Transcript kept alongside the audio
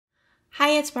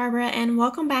Hi, it's Barbara and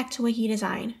welcome back to Wiki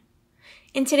Design.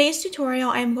 In today's tutorial,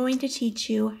 I'm going to teach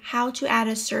you how to add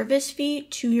a service fee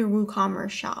to your WooCommerce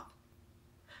shop.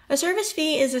 A service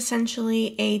fee is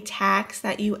essentially a tax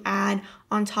that you add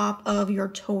on top of your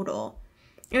total.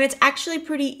 And it's actually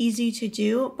pretty easy to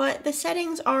do, but the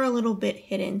settings are a little bit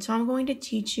hidden, so I'm going to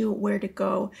teach you where to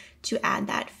go to add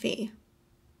that fee.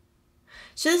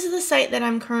 So this is the site that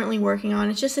I'm currently working on.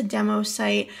 It's just a demo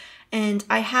site, and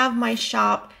I have my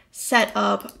shop set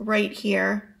up right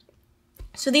here.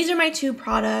 So these are my two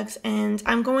products, and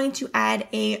I'm going to add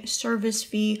a service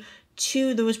fee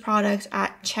to those products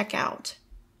at checkout.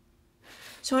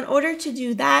 So in order to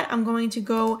do that, I'm going to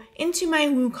go into my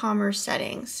WooCommerce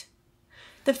settings.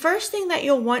 The first thing that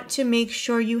you'll want to make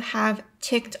sure you have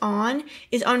ticked on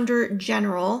is under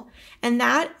General, and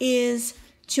that is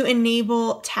to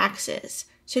enable taxes.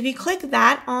 So if you click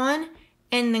that on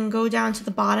and then go down to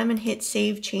the bottom and hit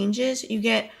Save Changes, you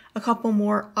get a couple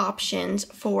more options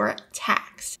for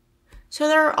tax. So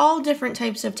there are all different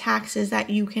types of taxes that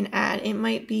you can add. It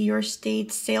might be your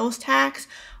state's sales tax,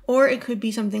 or it could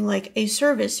be something like a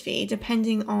service fee,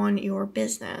 depending on your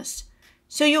business.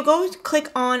 So you'll go click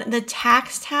on the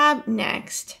tax tab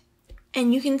next,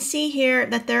 and you can see here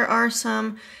that there are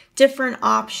some different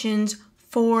options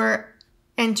for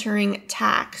entering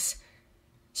tax.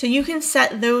 So you can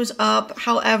set those up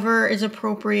however is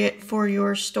appropriate for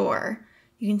your store.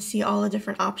 You can see all the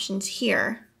different options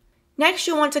here. Next,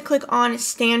 you'll want to click on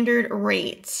standard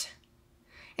rates.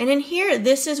 And in here,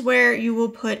 this is where you will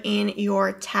put in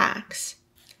your tax.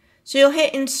 So you'll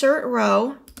hit insert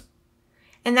row,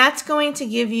 and that's going to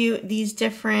give you these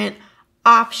different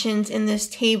options in this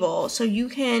table. So you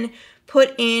can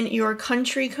put in your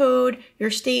country code, your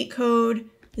state code,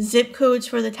 zip codes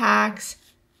for the tax,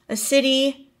 a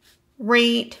city,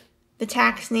 rate, the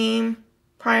tax name,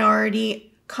 priority,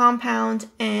 compound,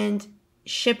 and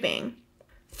shipping.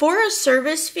 For a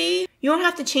service fee, you don't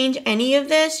have to change any of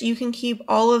this. You can keep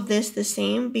all of this the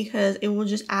same because it will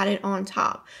just add it on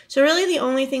top. So really the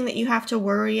only thing that you have to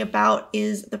worry about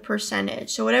is the percentage.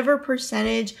 So whatever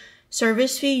percentage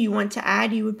service fee you want to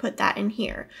add, you would put that in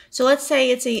here. So let's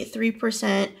say it's a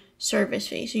 3% service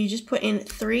fee. So you just put in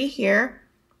 3 here.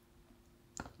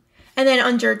 And then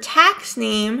under tax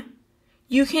name,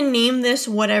 you can name this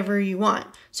whatever you want.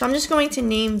 So I'm just going to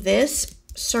name this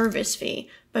service fee,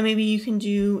 but maybe you can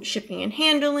do shipping and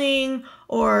handling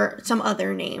or some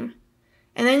other name.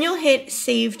 And then you'll hit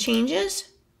Save Changes,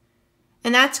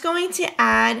 and that's going to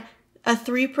add a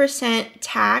 3%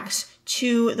 tax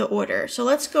to the order. So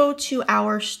let's go to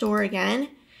our store again,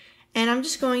 and I'm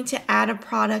just going to add a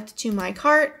product to my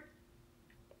cart.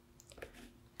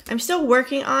 I'm still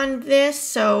working on this,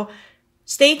 so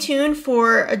stay tuned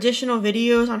for additional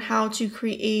videos on how to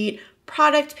create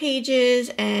product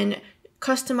pages and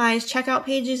customize checkout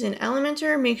pages in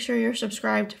Elementor. Make sure you're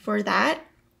subscribed for that.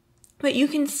 But you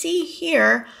can see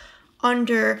here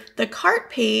under the cart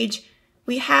page,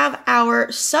 we have our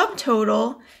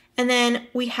subtotal, and then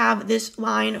we have this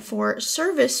line for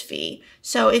service fee.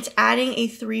 So it's adding a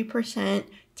 3%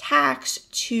 tax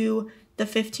to the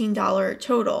 $15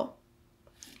 total.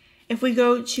 If we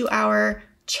go to our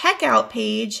checkout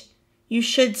page, you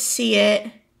should see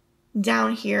it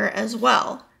down here as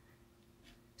well.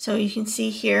 So you can see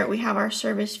here we have our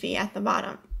service fee at the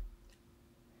bottom.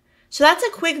 So that's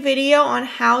a quick video on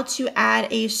how to add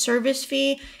a service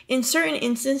fee. In certain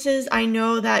instances, I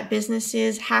know that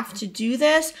businesses have to do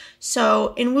this.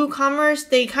 So in WooCommerce,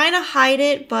 they kind of hide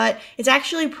it, but it's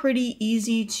actually pretty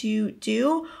easy to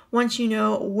do once you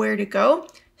know where to go.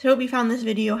 So I hope you found this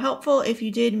video helpful. If you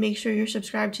did, make sure you're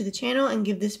subscribed to the channel and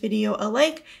give this video a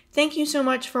like. Thank you so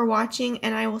much for watching,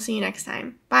 and I will see you next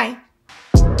time. Bye.